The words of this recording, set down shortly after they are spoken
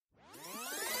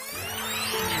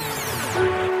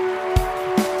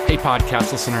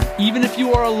podcast listener. Even if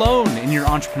you are alone in your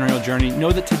entrepreneurial journey,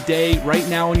 know that today, right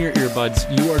now in your earbuds,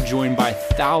 you are joined by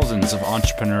thousands of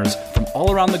entrepreneurs from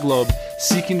all around the globe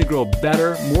seeking to grow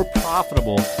better, more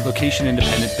profitable,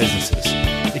 location-independent businesses.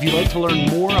 If you'd like to learn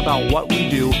more about what we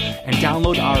do and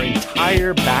download our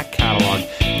entire back catalog,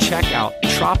 check out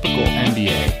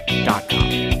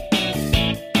tropicalmba.com.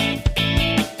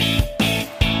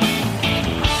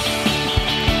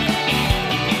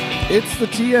 It's the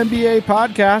TMBA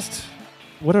podcast.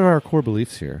 What are our core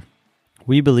beliefs here?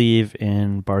 We believe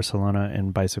in Barcelona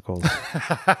and bicycles.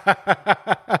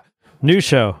 New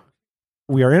show.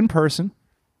 We are in person,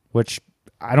 which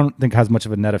I don't think has much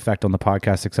of a net effect on the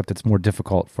podcast, except it's more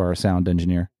difficult for our sound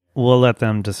engineer. We'll let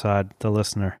them decide, the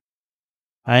listener.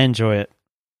 I enjoy it.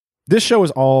 This show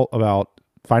is all about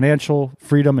financial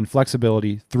freedom and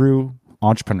flexibility through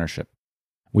entrepreneurship.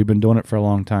 We've been doing it for a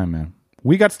long time, man.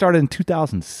 We got started in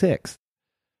 2006.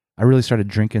 I really started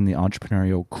drinking the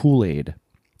entrepreneurial Kool-Aid.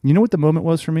 You know what the moment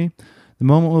was for me? The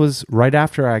moment was right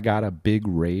after I got a big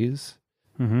raise.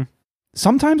 Mm-hmm.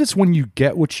 Sometimes it's when you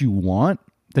get what you want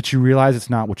that you realize it's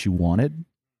not what you wanted.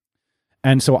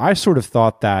 And so I sort of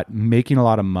thought that making a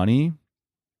lot of money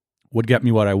would get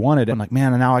me what I wanted. I'm like,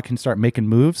 man, and now I can start making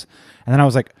moves. And then I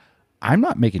was like, I'm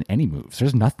not making any moves.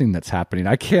 There's nothing that's happening.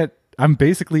 I'm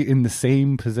basically in the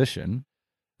same position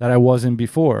that I was in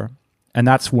before. And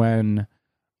that's when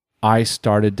I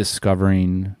started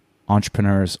discovering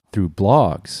entrepreneurs through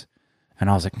blogs. And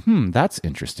I was like, that's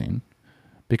interesting.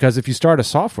 Because if you start a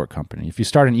software company, if you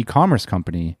start an e-commerce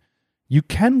company, you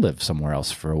can live somewhere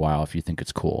else for a while if you think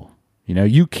it's cool. You know,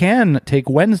 you can take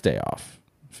Wednesday off.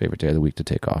 Favorite day of the week to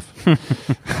take off.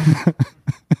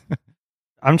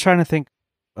 I'm trying to think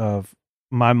of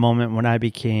my moment when I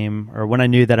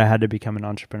knew that I had to become an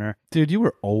entrepreneur. Dude, you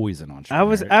were always an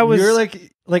entrepreneur. I was. You're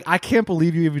like I can't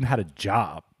believe you even had a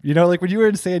job. You know, like when you were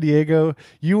in San Diego,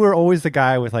 you were always the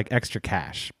guy with like extra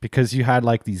cash because you had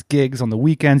like these gigs on the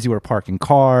weekends. You were parking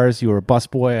cars. You were a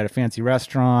busboy at a fancy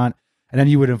restaurant. And then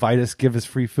you would invite us, give us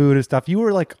free food and stuff. You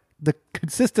were like the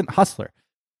consistent hustler.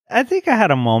 I think I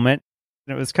had a moment.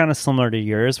 It was kind of similar to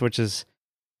yours, which is,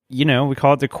 you know, we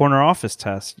call it the corner office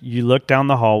test. You look down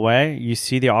the hallway, you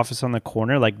see the office on the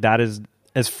corner, like that is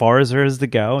as far as there is to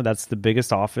go. That's the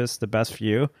biggest office, the best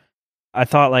view. I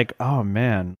thought like, oh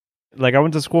man, like I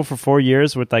went to school for 4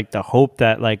 years with like the hope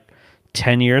that like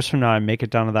 10 years from now I make it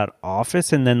down to that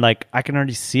office. And then like I can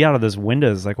already see out of those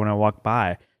windows, like when I walk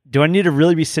by. Do I need to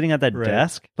really be sitting at that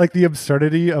desk? Like the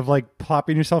absurdity of like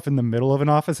plopping yourself in the middle of an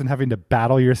office and having to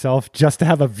battle yourself just to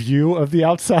have a view of the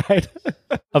outside.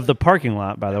 Of the parking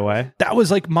lot, by the way. That was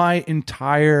like my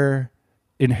entire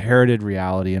inherited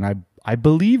reality. And I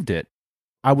believed it.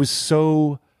 I was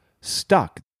so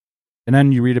stuck. And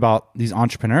then you read about these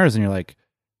entrepreneurs and you're like,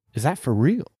 is that for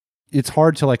real? It's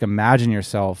hard to like imagine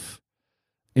yourself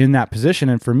in that position.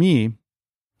 And for me, and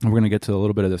we're going to get to a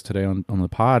little bit of this today on the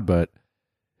pod, but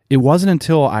it wasn't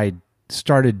until I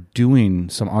started doing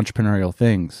some entrepreneurial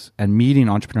things and meeting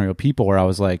entrepreneurial people where I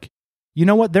was like, you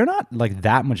know what? They're not like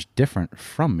that much different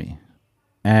from me.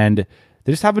 And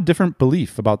they just have a different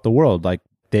belief about the world. Like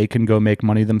they can go make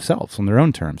money themselves on their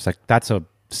own terms. Like that's a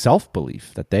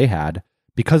self-belief that they had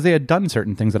because they had done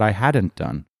certain things that I hadn't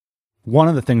done. One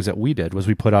of the things that we did was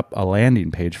we put up a landing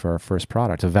page for our first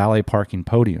product, a valet parking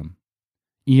podium.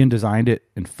 Ian designed it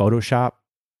in Photoshop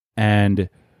and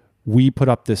we put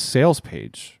up this sales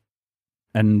page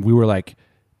and we were like,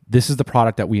 this is the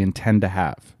product that we intend to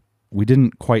have. We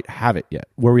didn't quite have it yet,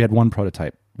 where we had one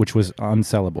prototype, which was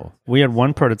unsellable. We had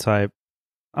one prototype.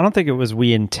 I don't think it was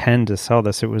we intend to sell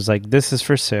this. It was like, this is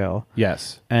for sale.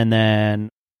 Yes. And then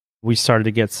we started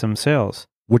to get some sales.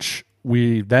 Which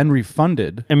we then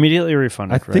refunded. Immediately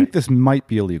refunded. I think this might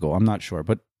be illegal. I'm not sure,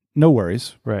 but no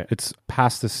worries. Right. It's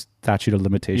past the statute of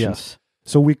limitations. Yes.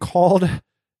 So we called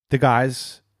the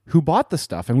guys who bought the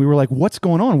stuff and we were like, what's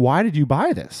going on? Why did you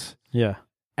buy this? Yeah.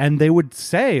 And they would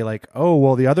say like, oh,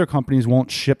 well, the other companies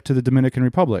won't ship to the Dominican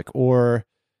Republic, or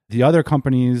the other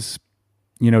companies,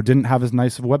 you know, didn't have as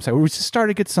nice of a website. We just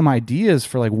started to get some ideas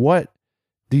for like what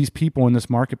these people in this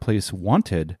marketplace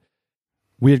wanted.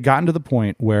 We had gotten to the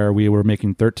point where we were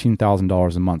making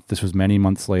 $13,000 a month. This was many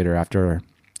months later after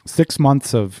 6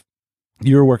 months of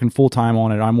you were working full time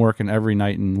on it. I'm working every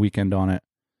night and weekend on it.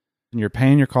 And you're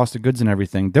paying your cost of goods and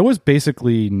everything. There was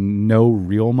basically no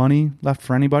real money left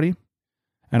for anybody.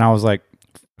 And I was like,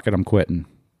 fuck it, I'm quitting.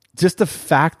 Just the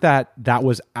fact that that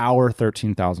was our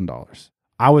 $13,000.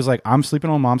 I was like, I'm sleeping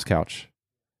on mom's couch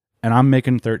and I'm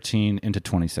making 13 into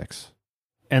 26.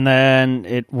 And then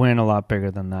it went a lot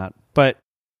bigger than that. But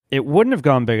it wouldn't have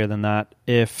gone bigger than that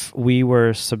if we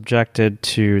were subjected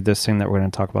to this thing that we're going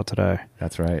to talk about today.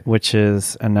 That's right. Which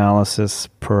is analysis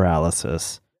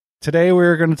paralysis. Today,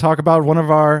 we're going to talk about one of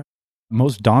our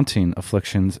most daunting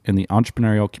afflictions in the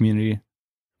entrepreneurial community.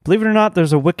 Believe it or not,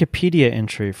 there's a Wikipedia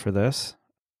entry for this.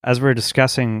 As we were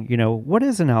discussing, what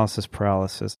is analysis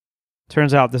paralysis?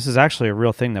 Turns out this is actually a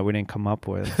real thing that we didn't come up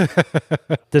with.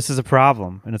 This is a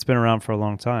problem, and it's been around for a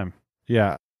long time.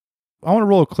 Yeah. I want to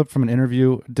roll a clip from an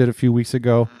interview I did a few weeks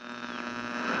ago.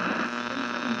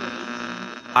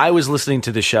 I was listening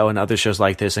to the show and other shows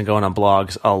like this and going on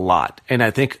blogs a lot. And I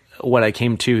think what I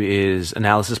came to is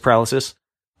analysis paralysis,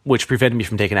 which prevented me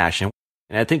from taking action.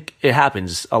 And I think it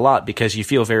happens a lot because you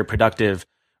feel very productive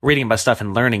reading about stuff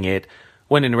and learning it,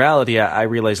 when in reality, I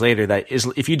realized later that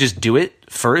if you just do it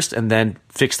first and then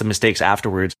fix the mistakes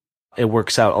afterwards, it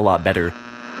works out a lot better.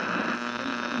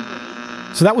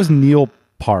 So that was Neil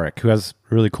Parekh, who has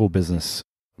a really cool business,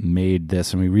 made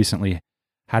this, and we recently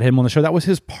had him on the show. That was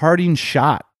his parting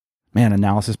shot. Man,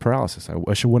 analysis paralysis. I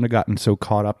wish I wouldn't have gotten so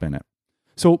caught up in it.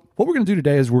 So what we're going to do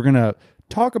today is we're going to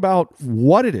talk about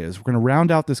what it is. We're going to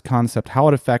round out this concept, how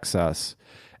it affects us,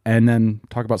 and then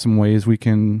talk about some ways we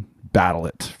can battle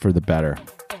it for the better.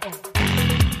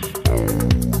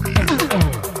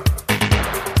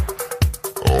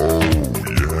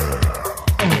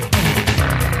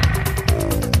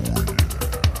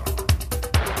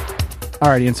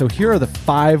 Alrighty, and so here are the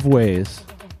 5 ways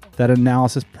that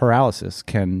analysis paralysis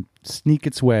can sneak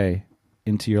its way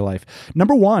into your life.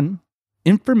 Number 1,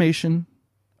 information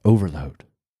overload.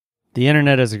 The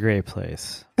internet is a great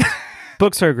place.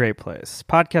 Books are a great place.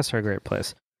 Podcasts are a great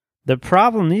place. The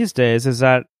problem these days is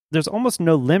that there's almost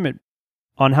no limit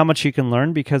on how much you can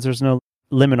learn because there's no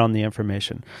limit on the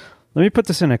information. Let me put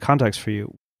this into context for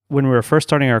you. When we were first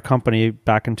starting our company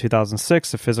back in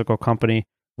 2006, a physical company,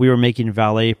 we were making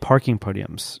valet parking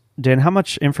podiums. Dan, how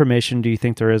much information do you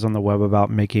think there is on the web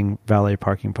about making valet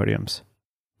parking podiums?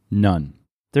 None.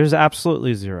 There's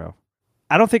absolutely zero.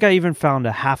 I don't think I even found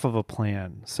a half of a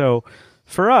plan. So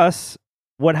for us,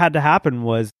 what had to happen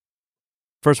was,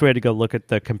 first we had to go look at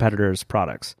the competitors'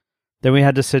 products. Then we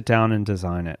had to sit down and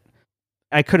design it.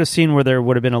 I could have seen where there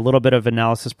would have been a little bit of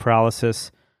analysis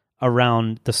paralysis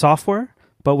around the software,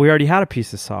 but we already had a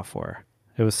piece of software.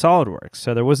 It was SolidWorks.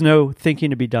 So there was no thinking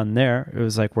to be done there. It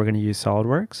was like, we're going to use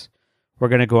SolidWorks. We're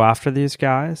going to go after these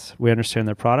guys. We understand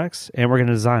their products, and we're going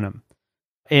to design them.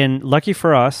 And lucky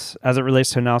for us, as it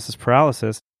relates to analysis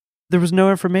paralysis, there was no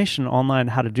information online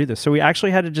how to do this. So we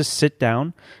actually had to just sit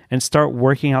down and start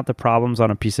working out the problems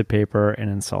on a piece of paper and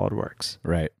in SolidWorks.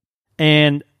 Right.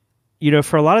 And,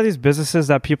 for a lot of these businesses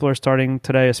that people are starting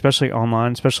today, especially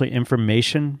online, especially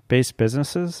information-based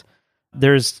businesses,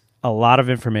 there's a lot of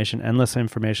information, endless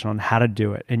information on how to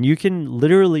do it. And you can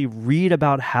literally read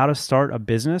about how to start a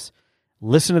business,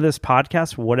 listen to this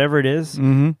podcast, whatever it is,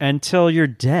 until you're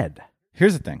dead.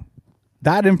 Here's the thing.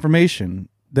 That information,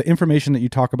 the information that you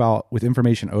talk about with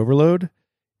information overload,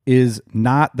 is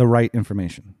not the right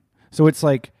information. So it's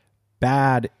like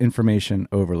bad information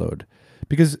overload.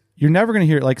 Because you're never going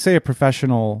to hear, like, say a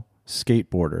professional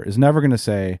skateboarder is never going to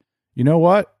say, you know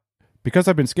what? Because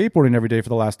I've been skateboarding every day for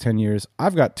the last 10 years,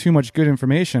 I've got too much good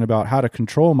information about how to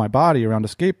control my body around a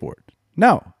skateboard.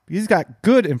 No, he's got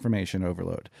good information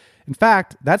overload. In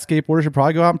fact, that skateboarder should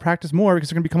probably go out and practice more because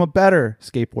they're going to become a better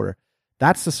skateboarder.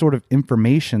 That's the sort of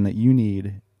information that you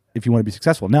need if you want to be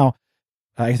successful. Now,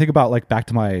 I think about, like, back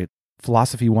to my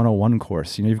Philosophy 101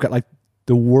 course. You've got, like,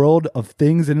 the world of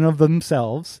things in and of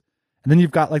themselves, and then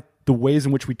you've got, like, the ways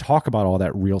in which we talk about all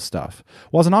that real stuff.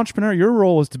 Well, as an entrepreneur, your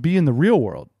role is to be in the real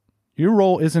world. Your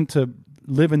role isn't to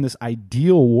live in this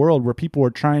ideal world where people are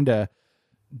trying to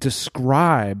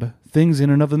describe things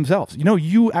in and of themselves.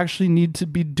 You actually need to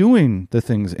be doing the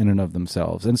things in and of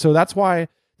themselves. And so that's why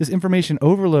this information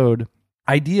overload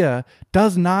idea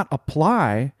does not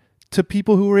apply to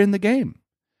people who are in the game.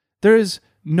 There is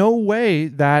no way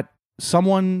that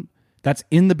someone that's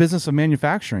in the business of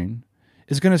manufacturing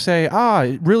is going to say,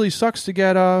 it really sucks to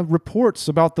get reports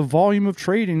about the volume of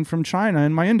trading from China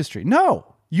in my industry. No.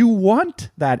 You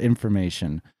want that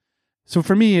information. So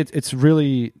for me, it's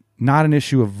really not an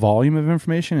issue of volume of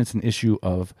information. It's an issue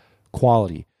of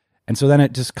quality. And so then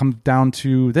it just comes down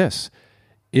to this.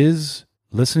 Is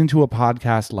listening to a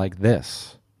podcast like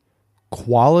this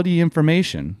quality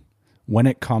information when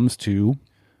it comes to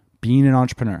being an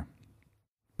entrepreneur?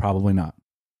 Probably not.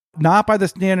 Not by the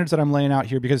standards that I'm laying out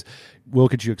here, because will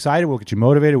it get you excited? Will it get you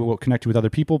motivated? Will it connect you with other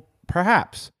people?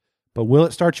 Perhaps. But will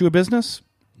it start you a business?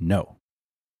 No.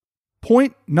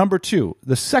 Point number 2,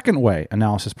 the second way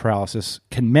analysis paralysis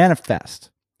can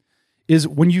manifest is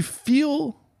when you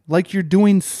feel like you're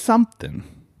doing something,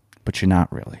 but you're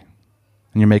not really.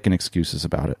 And you're making excuses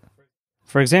about it.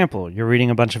 For example, you're reading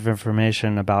a bunch of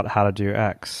information about how to do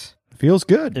X. Feels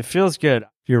good. It feels good.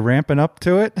 You're ramping up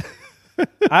to it.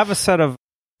 I have a set of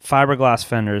fiberglass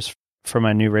fenders for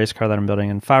my new race car that I'm building.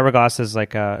 And fiberglass is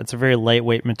it's a very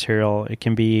lightweight material. It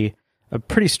can be a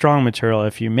pretty strong material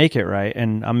if you make it right.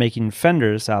 And I'm making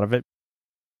fenders out of it.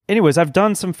 Anyways, I've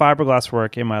done some fiberglass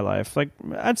work in my life. Like,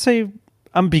 I'd say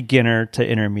I'm beginner to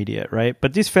intermediate, right?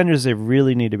 But these fenders, they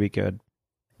really need to be good.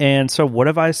 And so what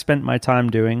have I spent my time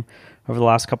doing over the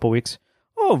last couple of weeks?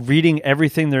 Oh, reading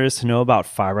everything there is to know about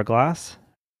fiberglass.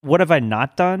 What have I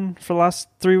not done for the last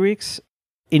 3 weeks?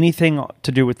 Anything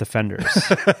to do with the fenders.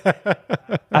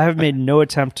 I have made no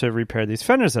attempt to repair these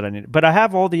fenders that I need. But I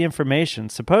have all the information,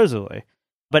 supposedly.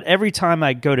 But every time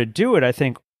I go to do it, I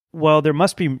think, well, there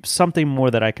must be something more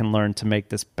that I can learn to make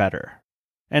this better.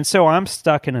 And so I'm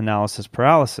stuck in analysis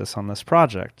paralysis on this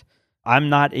project. I'm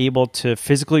not able to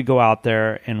physically go out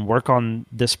there and work on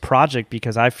this project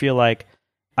because I feel like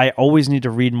I always need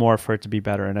to read more for it to be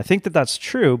better. And I think that that's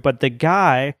true, but the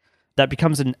guy that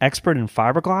becomes an expert in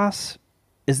fiberglass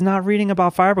is not reading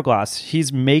about fiberglass.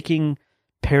 He's making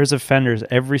pairs of fenders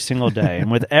every single day. And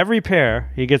with every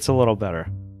pair, he gets a little better.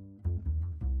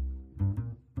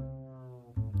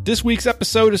 This week's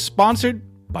episode is sponsored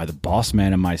by the Boss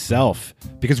Man and myself,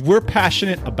 because we're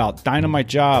passionate about Dynamite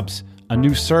Jobs, a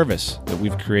new service that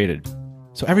we've created.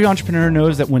 So every entrepreneur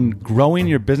knows that when growing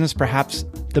your business, perhaps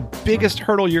the biggest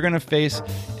hurdle you're going to face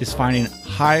is finding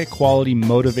high quality,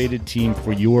 motivated team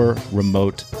for your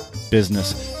remote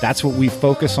business. That's what we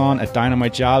focus on at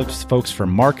Dynamite Jobs, folks for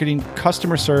marketing,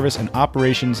 customer service, and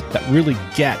operations that really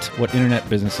get what internet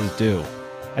businesses do.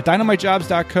 At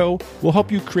dynamitejobs.co, we'll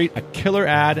help you create a killer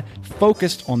ad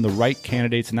focused on the right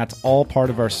candidates, and that's all part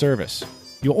of our service.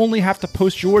 You'll only have to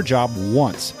post your job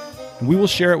once, and we will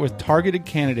share it with targeted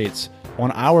candidates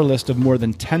on our list of more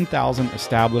than 10,000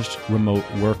 established remote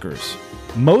workers.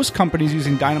 Most companies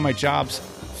using Dynamite Jobs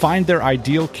find their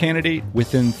ideal candidate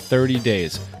within 30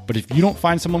 days. But if you don't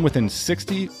find someone within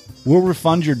 60, we'll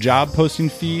refund your job posting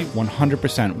fee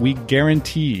 100%. We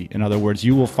guarantee, in other words,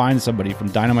 you will find somebody from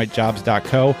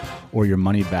dynamitejobs.co or your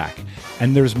money back.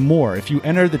 And there's more. If you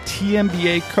enter the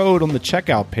TMBA code on the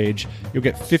checkout page, you'll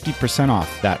get 50%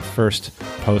 off that first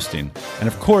posting. And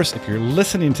of course, if you're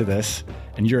listening to this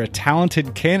and you're a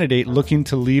talented candidate looking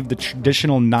to leave the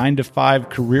traditional 9-to-5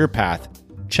 career path,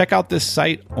 check out this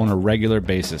site on a regular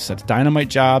basis. That's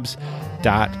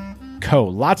dynamitejobs.co.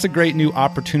 Lots of great new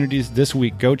opportunities this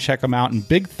week. Go check them out. And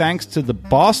big thanks to the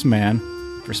Boss Man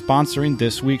for sponsoring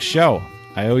this week's show.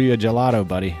 I owe you a gelato,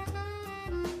 buddy.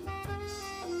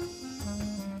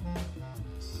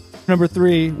 Number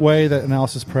 3 way that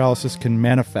analysis paralysis can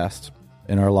manifest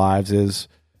in our lives is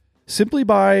simply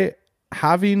by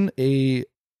having a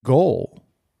goal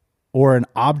or an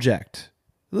object.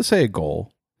 Let's say a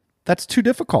goal that's too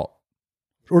difficult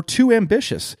or too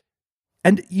ambitious.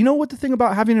 And you know what the thing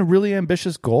about having a really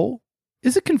ambitious goal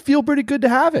is? It can feel pretty good to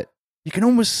have it. You can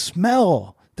almost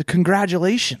smell the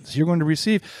congratulations you're going to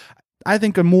receive. I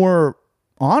think a more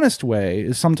honest way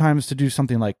is sometimes to do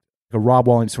something like a Rob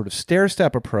Walling sort of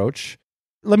stair-step approach.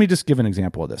 Let me just give an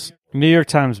example of this. New York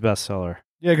Times bestseller.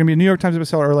 Yeah, it can be a New York Times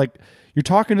bestseller. Or like you're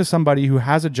talking to somebody who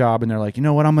has a job and they're like, you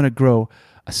know what, I'm going to grow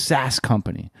a SaaS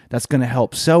company that's going to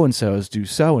help so-and-sos do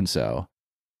so-and-so.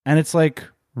 And it's like,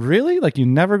 really? Like you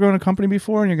never grown a company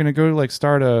before and you're going to go like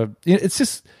start a... It's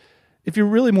just, if you're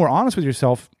really more honest with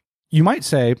yourself, you might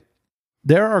say,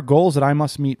 there are goals that I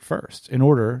must meet first in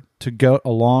order to go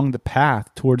along the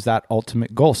path towards that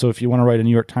ultimate goal. So if you want to write a New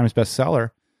York Times bestseller,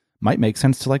 it might make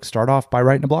sense to like start off by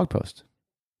writing a blog post.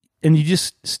 And you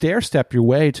just stair-step your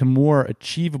way to more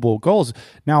achievable goals.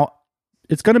 Now,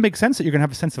 it's going to make sense that you're going to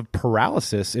have a sense of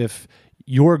paralysis if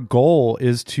your goal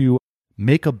is to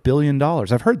make $1 billion.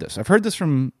 I've heard this. I've heard this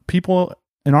from people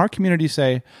in our community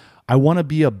say, I want to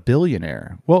be a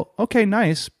billionaire. Well, okay,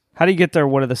 nice. How do you get there?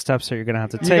 What are the steps that you're going to have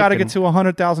to take? You got to get to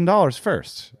 $100,000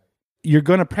 first. You're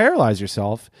going to paralyze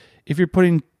yourself if you're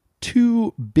putting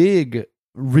too big,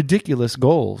 ridiculous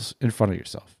goals in front of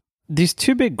yourself. These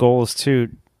too big goals too,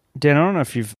 Dan, I don't know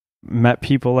if you've met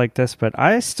people like this, but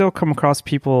I still come across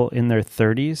people in their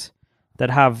 30s that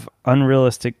have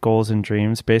unrealistic goals and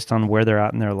dreams based on where they're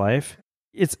at in their life.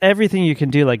 It's everything you can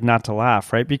do, like not to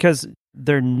laugh, right? Because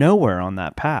they're nowhere on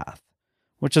that path,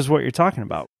 which is what you're talking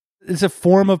about. It's a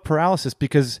form of paralysis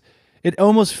because it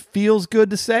almost feels good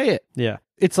to say it. Yeah.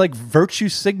 It's like virtue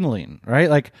signaling, right?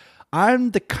 Like,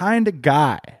 I'm the kind of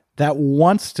guy that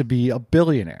wants to be a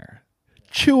billionaire.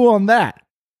 Chew on that.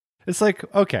 It's like,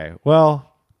 okay,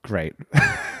 well, great.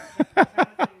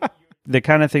 The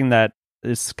kind of thing that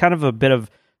is kind of a bit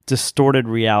of distorted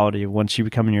reality once you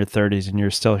become in your 30s and you're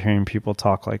still hearing people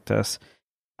talk like this.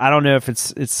 I don't know if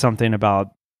it's something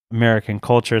about American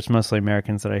culture. It's mostly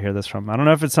Americans that I hear this from. I don't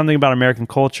know if it's something about American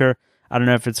culture. I don't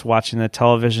know if it's watching the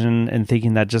television and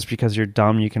thinking that just because you're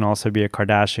dumb, you can also be a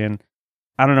Kardashian.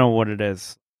 I don't know what it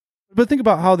is. But think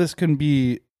about how this can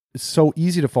be so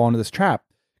easy to fall into this trap.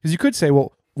 Because you could say,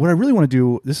 well, what I really want to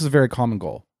do, this is a very common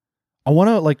goal. I want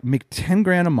to like make 10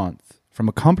 grand a month from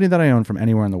a company that I own from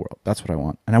anywhere in the world. That's what I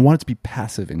want. And I want it to be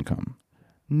passive income.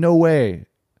 No way.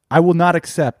 I will not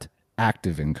accept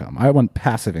active income. I want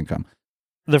passive income.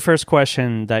 The first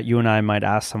question that you and I might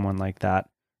ask someone like that,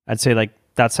 I'd say like,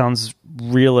 that sounds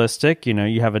realistic. You know,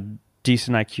 you have a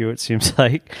decent IQ, it seems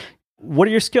like. What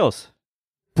are your skills?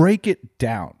 Break it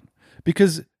down.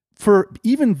 Because for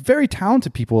even very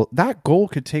talented people, that goal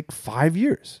could take 5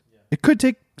 years. It could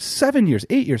take 7 years,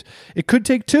 8 years. It could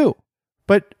take 2.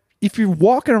 But if you're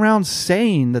walking around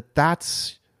saying that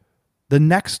that's the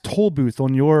next toll booth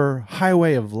on your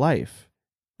highway of life,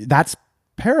 that's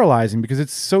paralyzing because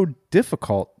it's so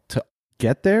difficult to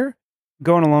get there.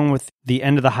 Going along with the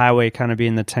end of the highway kind of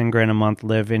being the 10 grand a month,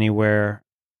 live anywhere,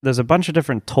 there's a bunch of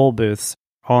different toll booths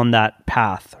on that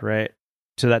path, right?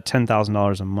 To that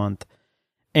 $10,000 a month.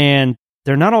 And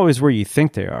they're not always where you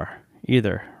think they are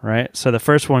either, right? So the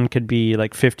first one could be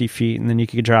like 50 feet, and then you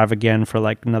could drive again for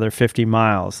like another 50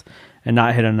 miles and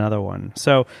not hit another one.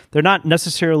 So they're not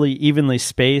necessarily evenly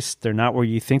spaced. They're not where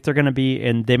you think they're going to be.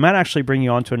 And they might actually bring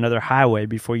you onto another highway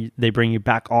before they bring you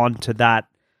back onto that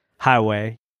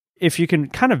highway. If you can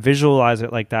kind of visualize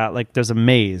it like that, like there's a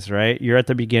maze, right? You're at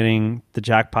the beginning, the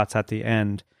jackpot's at the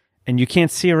end, and you can't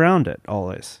see around it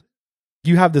always.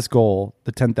 You have this goal,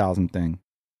 the 10,000 thing.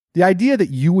 The idea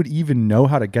that you would even know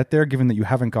how to get there, given that you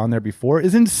haven't gone there before,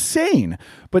 is insane.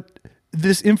 But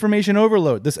this information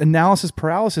overload, this analysis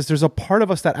paralysis, there's a part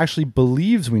of us that actually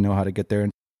believes we know how to get there.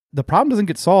 And the problem doesn't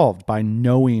get solved by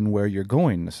knowing where you're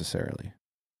going necessarily.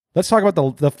 Let's talk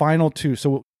about the final two.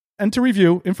 So, and to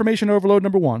review, information overload,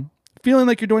 number 1. Feeling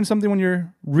like you're doing something when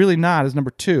you're really not is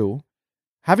number 2.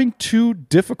 Having too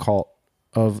difficult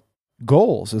of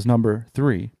goals is number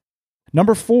 3.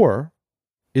 Number 4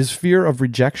 is fear of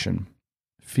rejection.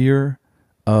 Fear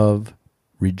of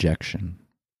rejection.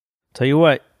 Tell you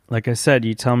what, like I said,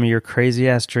 you tell me your crazy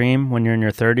ass dream when you're in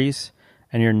your 30s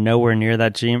and you're nowhere near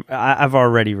that dream. I've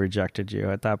already rejected you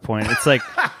at that point. It's like,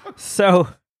 so.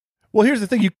 Well, here's the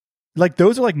thing.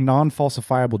 Those are like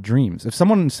non-falsifiable dreams. If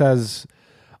someone says,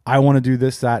 I want to do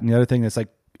this, that, and the other thing, that's like,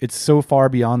 it's so far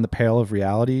beyond the pale of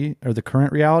reality or the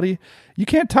current reality, you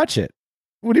can't touch it.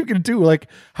 What are you going to do? Like,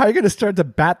 how are you going to start to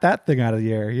bat that thing out of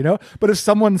the air, you know? But if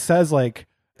someone says like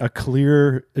a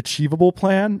clear, achievable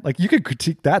plan, like you could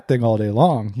critique that thing all day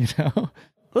long, you know?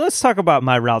 Let's talk about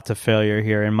my route to failure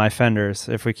here and my fenders,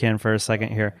 if we can, for a second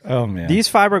here. Oh, man. These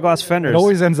fiberglass fenders. It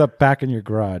always ends up back in your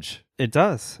garage. It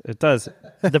does. It does.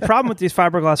 The problem with these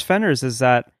fiberglass fenders is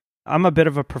that I'm a bit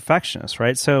of a perfectionist,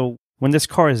 right? So when this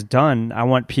car is done, I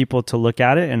want people to look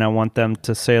at it and I want them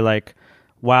to say like,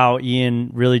 wow, Ian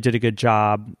really did a good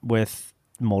job with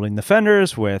molding the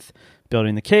fenders, with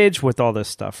building the cage, with all this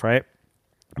stuff, right?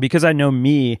 Because I know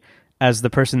me as the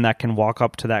person that can walk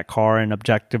up to that car and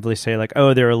objectively say like,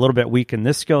 oh, they're a little bit weak in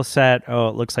this skill set. Oh,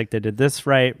 it looks like they did this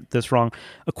right, this wrong,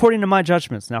 according to my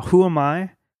judgments. Now, who am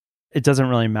I? It doesn't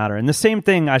really matter. And the same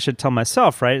thing I should tell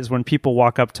myself, right, is when people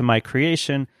walk up to my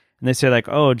creation and they say like,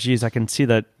 oh, geez, I can see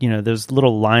that, you know, there's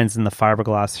little lines in the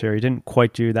fiberglass here. You didn't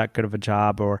quite do that good of a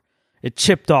job, or it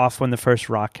chipped off when the first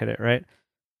rock hit it, right?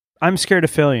 I'm scared of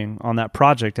failing on that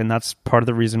project, and that's part of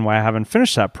the reason why I haven't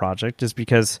finished that project, is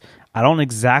because I don't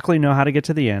exactly know how to get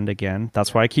to the end again.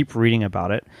 That's why I keep reading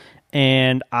about it.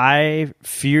 And I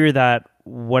fear that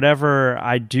whatever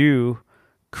I do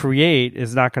create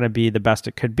is not going to be the best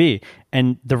it could be.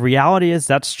 And the reality is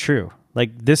that's true.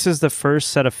 Like, this is the first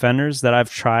set of fenders that I've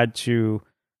tried to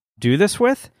do this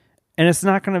with, and it's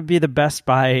not going to be the best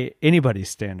by anybody's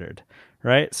standard,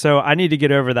 right? So I need to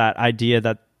get over that idea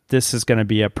that this is going to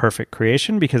be a perfect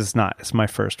creation, because it's not. It's my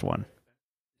first one.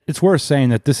 It's worth saying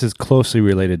that this is closely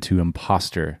related to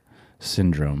imposter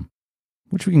syndrome,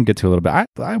 which we can get to a little bit.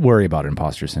 I worry about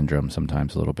imposter syndrome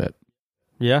sometimes a little bit.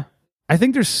 Yeah. I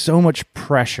think there's so much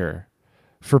pressure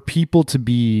for people to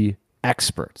be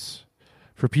experts,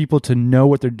 for people to know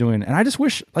what they're doing. And I just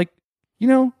wish, like, you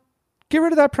know, get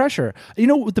rid of that pressure. You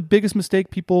know what the biggest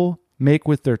mistake people make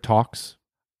with their talks?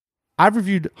 I've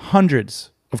reviewed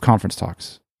hundreds of conference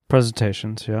talks.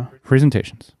 Presentations, yeah.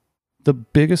 Presentations. The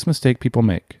biggest mistake people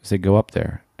make is they go up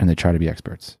there and they try to be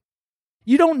experts.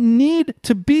 You don't need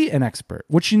to be an expert.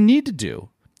 What you need to do,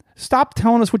 stop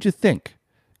telling us what you think.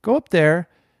 Go up there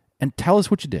and tell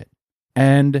us what you did.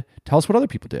 and tell us what other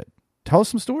people did. Tell us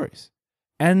some stories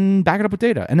and back it up with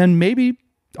data, and then maybe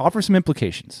offer some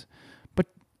implications. But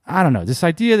I don't know, this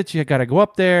idea that you got to go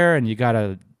up there and you got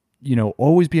to,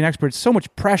 always be an expert. It's so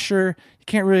much pressure. You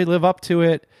can't really live up to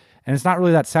it. And it's not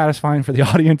really that satisfying for the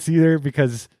audience either,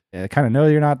 because I kind of know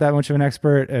you're not that much of an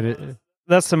expert. And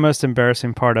that's the most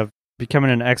embarrassing part of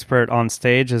becoming an expert on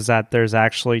stage, is that there's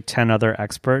actually 10 other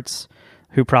experts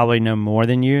who probably know more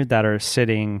than you that are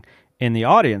sitting in the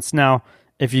audience. Now,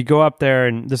 if you go up there,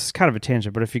 and this is kind of a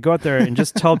tangent, but if you go up there and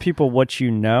just tell people what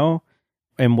you know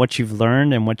and what you've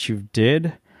learned and what you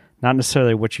did, not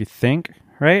necessarily what you think,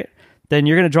 right? Then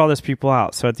you're going to draw those people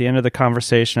out. So at the end of the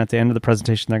conversation, at the end of the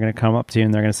presentation, they're going to come up to you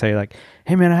and they're going to say like,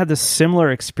 hey man, I had this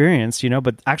similar experience,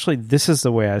 but actually this is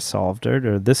the way I solved it,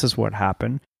 or this is what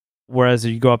happened. Whereas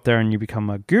if you go up there and you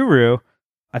become a guru,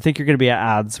 I think you're going to be at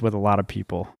odds with a lot of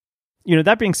people.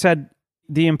 That being said,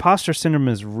 the imposter syndrome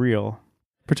is real.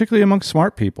 Particularly among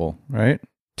smart people, right?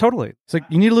 Totally. It's like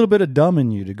you need a little bit of dumb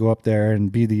in you to go up there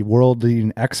and be the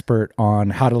world-leading expert on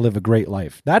how to live a great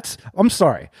life. I'm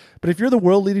sorry, but if you're the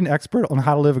world-leading expert on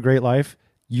how to live a great life,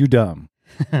 you dumb.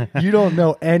 You don't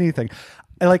know anything.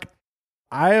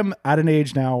 I am at an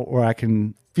age now where I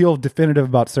can feel definitive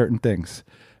about certain things.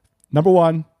 Number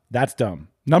one, that's dumb.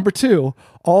 Number two,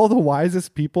 all the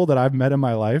wisest people that I've met in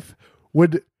my life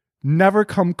would never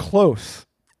come close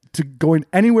to going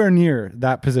anywhere near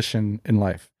that position in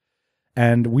life.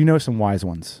 And we know some wise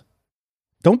ones.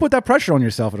 Don't put that pressure on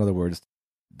yourself, in other words.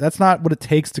 That's not what it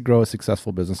takes to grow a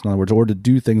successful business, in other words, or to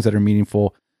do things that are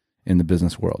meaningful in the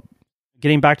business world.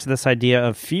 Getting back to this idea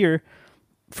of fear,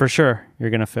 for sure,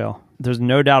 you're going to fail. There's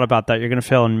no doubt about that. You're going to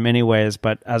fail in many ways,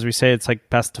 but as we say, it's like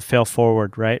best to fail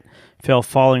forward, right? Fail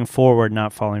falling forward,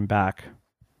 not falling back.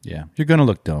 Yeah, you're going to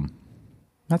look dumb.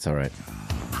 That's all right.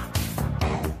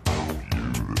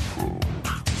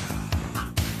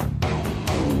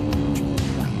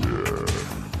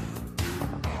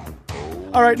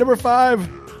 All right, number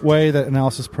 5 way that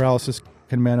analysis paralysis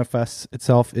can manifest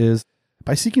itself is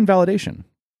by seeking validation.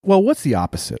 Well, what's the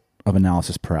opposite of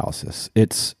analysis paralysis?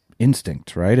 It's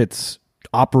instinct, right? It's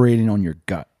operating on your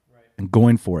gut and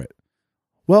going for it.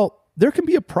 Well, there can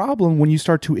be a problem when you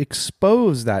start to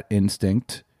expose that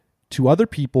instinct to other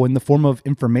people in the form of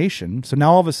information. So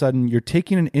now all of a sudden you're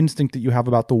taking an instinct that you have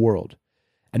about the world,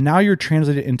 and now you're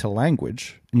translating it into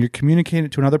language and you're communicating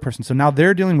it to another person. So now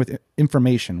they're dealing with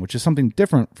information, which is something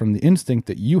different from the instinct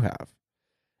that you have.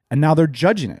 And now they're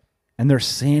judging it and they're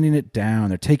sanding it down.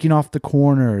 They're taking off the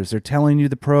corners. They're telling you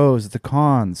the pros, the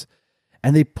cons,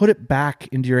 and they put it back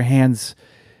into your hands.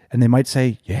 And they might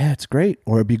say, yeah, it's great.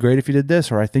 Or it'd be great if you did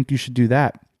this, or I think you should do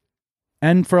that.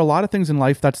 And for a lot of things in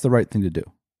life, that's the right thing to do.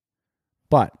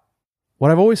 But what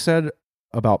I've always said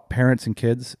about parents and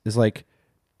kids is like,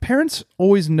 parents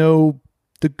always know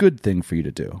the good thing for you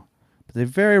to do, but they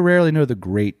very rarely know the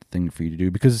great thing for you to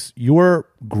do, because your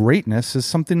greatness is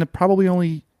something that probably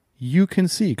only you can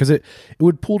see, because it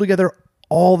would pull together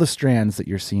all the strands that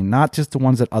you're seeing, not just the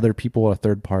ones that other people or a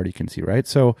third party can see, right?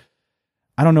 So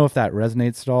I don't know if that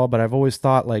resonates at all, but I've always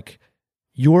thought like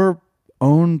your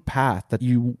own path that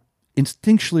you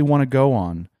instinctually want to go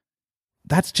on,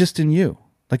 that's just in you.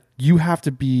 Like you have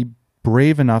to be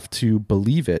brave enough to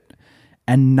believe it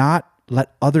and not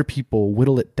let other people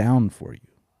whittle it down for you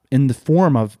in the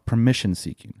form of permission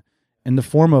seeking, in the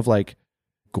form of like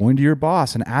going to your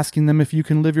boss and asking them if you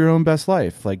can live your own best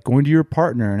life, like going to your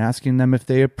partner and asking them if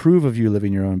they approve of you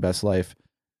living your own best life.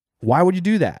 Why would you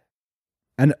do that?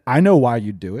 And I know why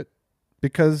you do it,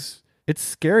 because it's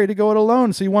scary to go it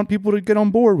alone. So you want people to get on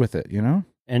board with it,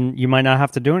 And you might not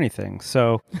have to do anything.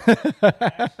 So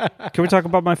can we talk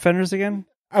about my fenders again?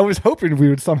 I was hoping we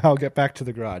would somehow get back to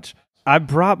the garage. I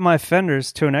brought my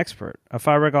fenders to an expert, a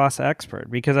fiberglass expert,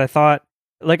 because I thought,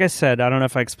 like I said, I don't know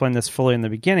if I explained this fully in the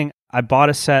beginning. I bought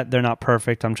a set. They're not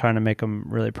perfect. I'm trying to make them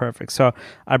really perfect. So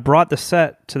I brought the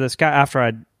set to this guy after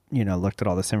I'd, looked at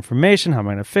all this information. How am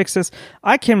I going to fix this?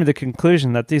 I came to the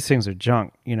conclusion that these things are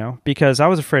junk, because I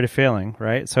was afraid of failing,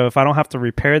 right? So if I don't have to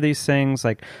repair these things,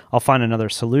 like I'll find another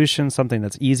solution, something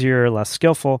that's easier, less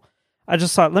skillful. I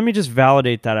just thought, let me just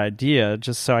validate that idea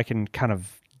just so I can kind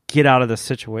of get out of this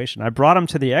situation. I brought him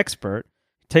to the expert,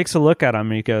 takes a look at him,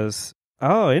 and he goes,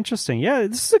 oh, interesting. Yeah,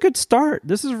 this is a good start.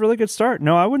 This is a really good start.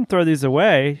 No, I wouldn't throw these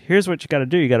away. Here's what you got to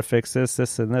do. You got to fix this,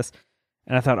 this, and this.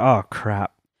 And I thought, oh,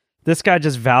 crap. This guy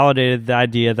just validated the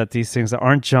idea that these things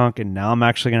aren't junk, and now I'm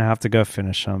actually going to have to go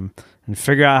finish them and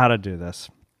figure out how to do this.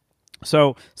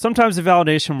 So sometimes the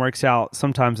validation works out,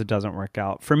 sometimes it doesn't work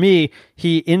out. For me,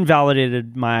 he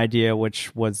invalidated my idea,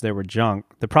 which was they were junk.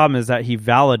 The problem is that he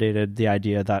validated the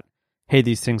idea that, hey,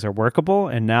 these things are workable.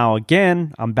 And now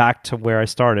again, I'm back to where I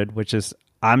started, which is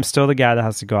I'm still the guy that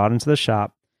has to go out into the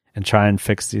shop and try and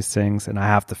fix these things. And I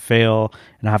have to fail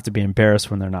and I have to be embarrassed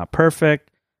when they're not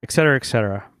perfect, et cetera, et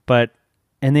cetera. But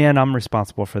in the end, I'm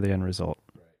responsible for the end result.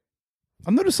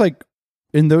 I've noticed like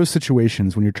in those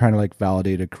situations when you're trying to like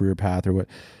validate a career path or what,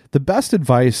 the best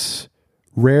advice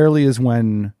rarely is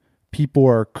when people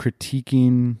are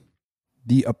critiquing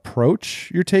the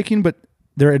approach you're taking, but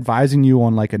they're advising you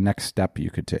on like a next step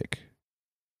you could take.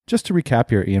 Just to recap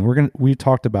here, Ian, we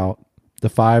talked about the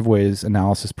 5 ways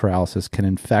analysis paralysis can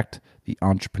infect the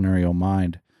entrepreneurial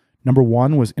mind. Number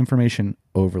 1 was information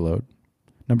overload.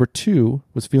 Number 2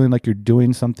 was feeling like you're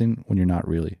doing something when you're not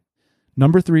really.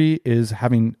 Number 3 is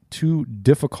having too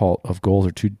difficult of goals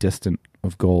or too distant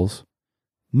of goals.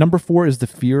 Number 4 is the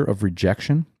fear of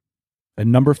rejection. And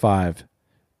number 5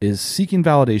 is seeking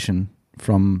validation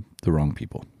from the wrong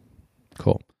people.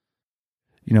 Cool.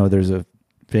 You know, there's a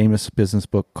famous business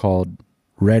book called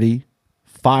Ready,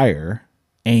 Fire,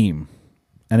 Aim.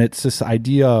 And it's this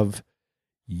idea of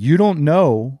you don't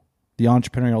know the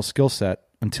entrepreneurial skill set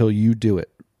until you do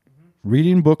it.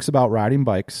 Reading books about riding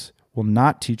bikes will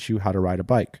not teach you how to ride a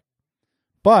bike.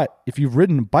 But if you've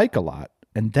ridden a bike a lot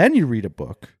and then you read a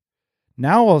book,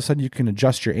 now all of a sudden you can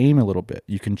adjust your aim a little bit.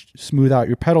 You can smooth out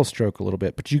your pedal stroke a little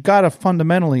bit, but you got to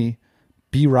fundamentally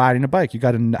be riding a bike. You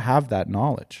got to have that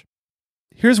knowledge.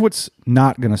 Here's what's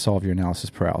not going to solve your analysis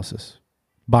paralysis.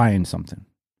 Buying something.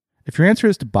 If your answer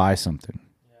is to buy something,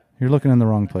 you're looking in the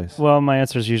wrong place. Well, my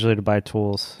answer is usually to buy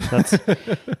tools. That's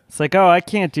it's like, oh, I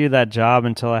can't do that job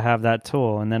until I have that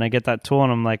tool. And then I get that tool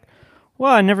and I'm like,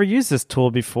 well, I never used this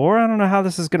tool before. I don't know how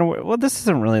this is going to work. Well, this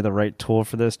isn't really the right tool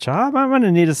for this job. I'm going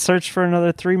to need to search for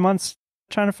another 3 months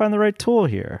trying to find the right tool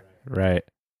here. Right.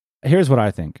 Here's what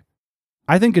I think.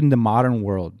 I think in the modern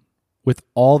world, with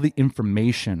all the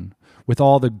information, with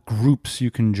all the groups you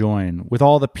can join, with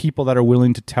all the people that are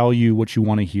willing to tell you what you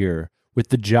want to hear, with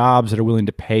the jobs that are willing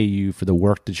to pay you for the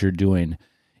work that you're doing,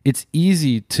 it's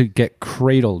easy to get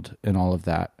cradled in all of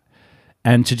that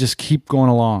and to just keep going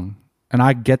along. And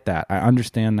I get that. I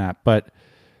understand that. But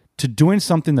to doing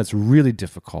something that's really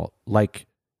difficult, like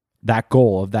that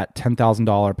goal of that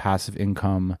 $10,000 passive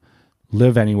income,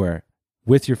 live anywhere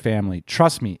with your family,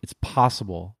 trust me, it's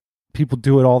possible. People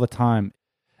do it all the time.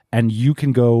 And you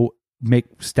can go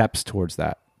make steps towards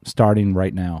that starting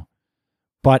right now.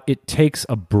 But it takes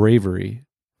a bravery,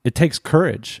 it takes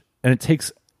courage, and it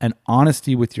takes an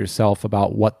honesty with yourself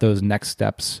about what those next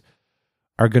steps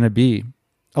are going to be.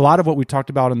 A lot of what we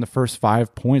talked about in the first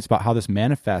 5 points about how this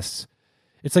manifests,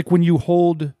 it's like when you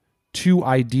hold 2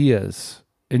 ideas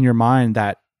in your mind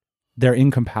that they're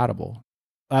incompatible.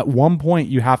 At one point,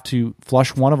 you have to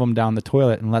flush one of them down the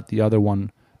toilet and let the other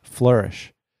one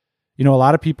flourish. You know, a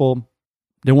lot of people,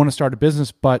 they want to start a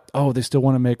business, but, they still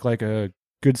want to make like a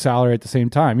good salary at the same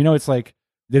time. You know, it's like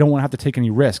they don't want to have to take any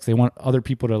risks. They want other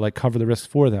people to like cover the risks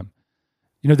for them.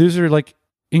 You know, these are like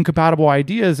incompatible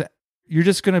ideas. You're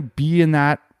just going to be in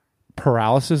that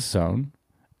paralysis zone,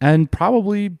 and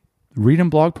probably reading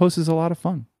blog posts is a lot of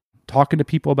fun. Talking to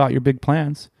people about your big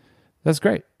plans, that's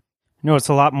great. You know, it's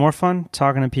a lot more fun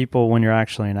talking to people when you're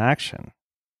actually in action.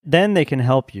 Then they can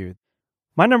help you.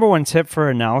 My number 1 tip for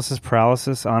analysis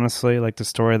paralysis, honestly, like the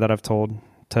story that I've told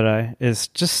today, is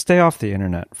just stay off the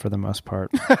internet for the most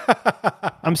part.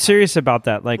 I'm serious about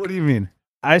that. Like, what do you mean?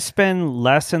 I spend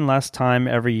less and less time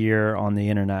every year on the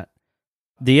internet.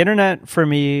 The internet for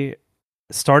me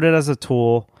started as a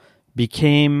tool,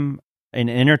 became an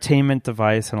entertainment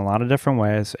device in a lot of different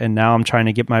ways, and now I'm trying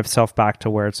to get myself back to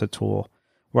where it's a tool,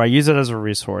 where I use it as a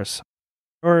resource,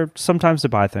 or sometimes to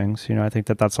buy things. You know, I think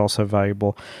that that's also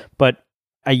valuable, but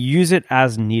I use it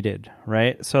as needed,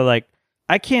 right? So like,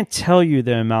 I can't tell you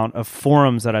the amount of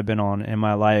forums that I've been on in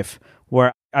my life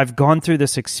where I've gone through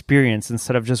this experience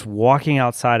instead of just walking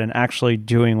outside and actually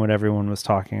doing what everyone was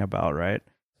talking about, right?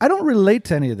 I don't relate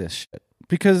to any of this shit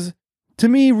because to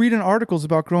me, reading articles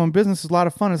about growing business is a lot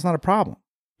of fun. It's not a problem.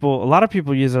 Well, a lot of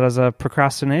people use it as a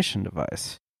procrastination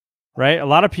device, right? A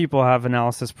lot of people have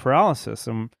analysis paralysis.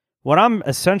 And what I'm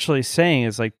essentially saying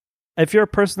is like, if you're a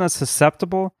person that's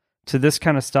susceptible to this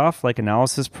kind of stuff, like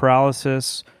analysis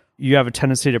paralysis, you have a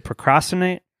tendency to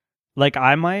procrastinate, like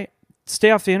I might,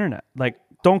 stay off the internet. Like,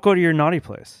 don't go to your naughty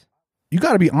place. You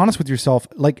got to be honest with yourself.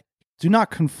 Like, do not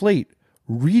conflate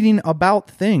reading about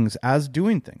things as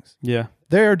doing things. Yeah.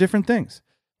 They are different things.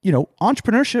 You know,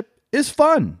 entrepreneurship is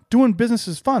fun. Doing business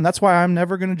is fun. That's why I'm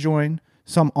never going to join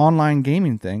some online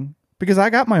gaming thing, because I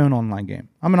got my own online game.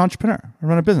 I'm an entrepreneur. I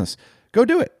run a business. Go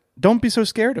do it. Don't be so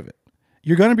scared of it.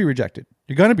 You're going to be rejected.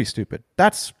 You're going to be stupid.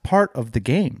 That's part of the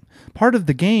game. Part of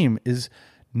the game is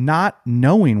not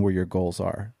knowing where your goals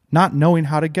are, not knowing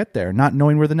how to get there, not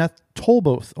knowing where the next toll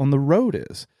booth on the road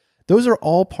is. Those are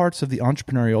all parts of the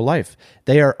entrepreneurial life.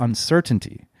 They are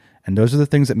uncertainty. And those are the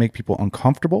things that make people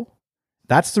uncomfortable.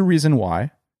 That's the reason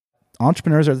why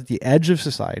entrepreneurs are at the edge of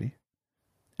society,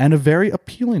 and a very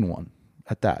appealing one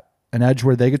at that. An edge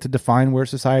where they get to define where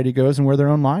society goes and where their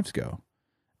own lives go.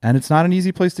 And it's not an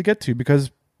easy place to get to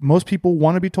because most people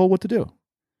want to be told what to do.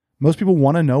 Most people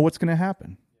want to know what's going to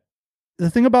happen. The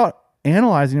thing about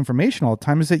analyzing information all the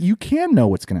time is that you can know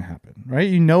what's going to happen, right?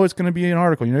 You know it's going to be an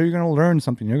article. You know you're going to learn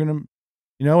something. You're going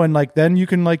to, and like then you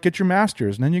can like get your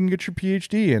master's, and then you can get your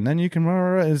PhD, and then you can.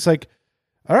 It's like,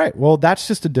 all right, well that's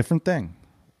just a different thing.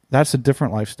 That's a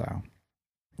different lifestyle.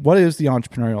 What is the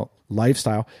entrepreneurial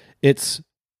lifestyle? It's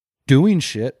doing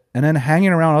shit and then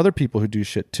hanging around other people who do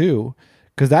shit too,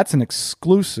 because that's an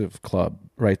exclusive club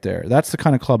right there. That's the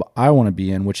kind of club I want to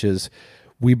be in, which is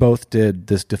we both did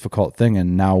this difficult thing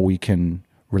and now we can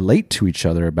relate to each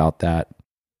other about that.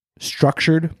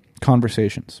 Structured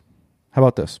conversations. How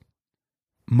about this?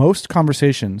 Most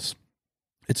conversations,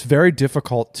 it's very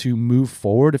difficult to move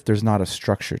forward if there's not a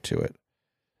structure to it.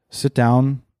 Sit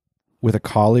down with a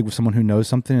colleague, with someone who knows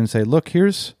something, and say, look,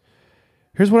 here's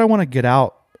what I want to get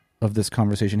out of this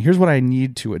conversation. Here's what I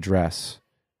need to address.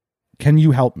 Can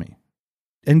you help me?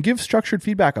 And give structured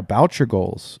feedback about your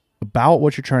goals, about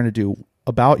what you're trying to do,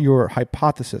 about your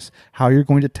hypothesis, how you're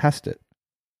going to test it.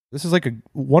 This is like a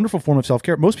wonderful form of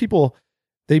self-care. Most people,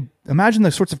 they imagine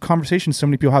the sorts of conversations so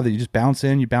many people have that you just bounce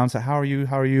in, you bounce out, how are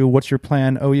you? What's your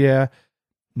plan? Oh yeah.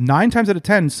 9 times out of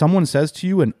 10, someone says to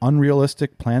you an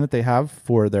unrealistic plan that they have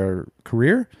for their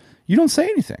career. You don't say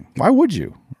anything. Why would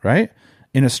you, right?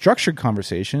 In a structured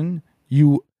conversation,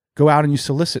 you go out and you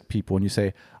solicit people and you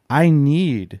say, I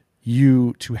need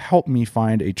you to help me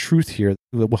find a truth here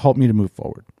that will help me to move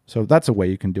forward. So that's a way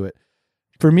you can do it.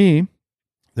 For me,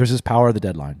 there's this power of the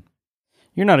deadline.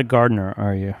 You're not a gardener,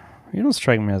 are you? You don't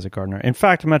strike me as a gardener. In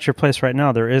fact, I'm at your place right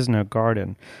now. There is no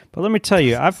garden. But let me tell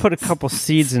you, I've put a couple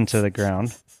seeds into the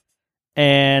ground.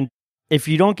 And if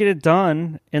you don't get it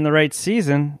done in the right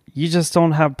season, you just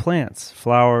don't have plants,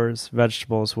 flowers,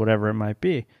 vegetables, whatever it might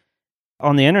be.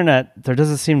 On the internet, there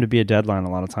doesn't seem to be a deadline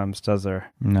a lot of times, does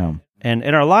there? No. And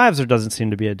in our lives, there doesn't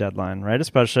seem to be a deadline, right?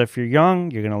 Especially if you're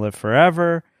young, you're going to live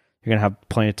forever. You're going to have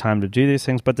plenty of time to do these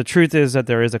things. But the truth is that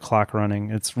there is a clock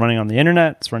running. It's running on the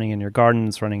internet. It's running in your garden.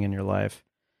 It's running in your life.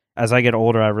 As I get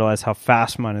older, I realize how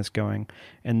fast mine is going.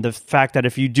 And the fact that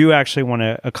if you do actually want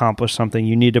to accomplish something,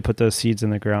 you need to put those seeds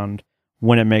in the ground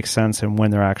when it makes sense and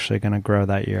when they're actually going to grow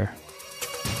that year.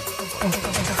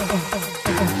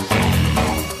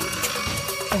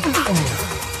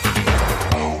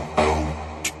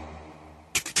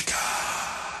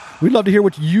 We'd love to hear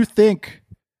what you think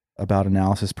about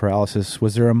analysis paralysis.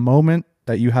 Was there a moment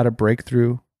that you had a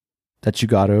breakthrough that you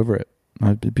got over it?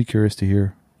 I'd be curious to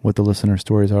hear what the listener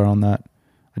stories are on that.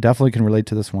 I definitely can relate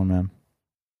to this one, man.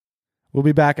 We'll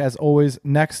be back as always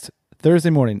next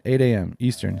Thursday morning, 8 a.m.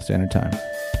 Eastern Standard Time.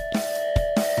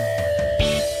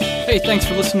 Hey, thanks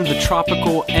for listening to the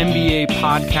Tropical MBA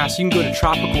podcast. You can go to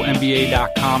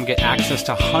tropicalmba.com, get access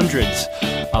to hundreds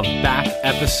of back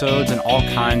episodes and all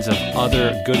kinds of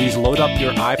other goodies. Load up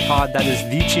your iPod. That is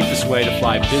the cheapest way to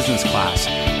fly business class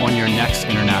on your next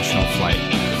international flight.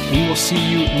 We will see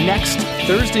you next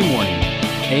Thursday morning,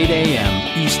 8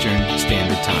 a.m. Eastern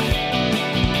Standard Time.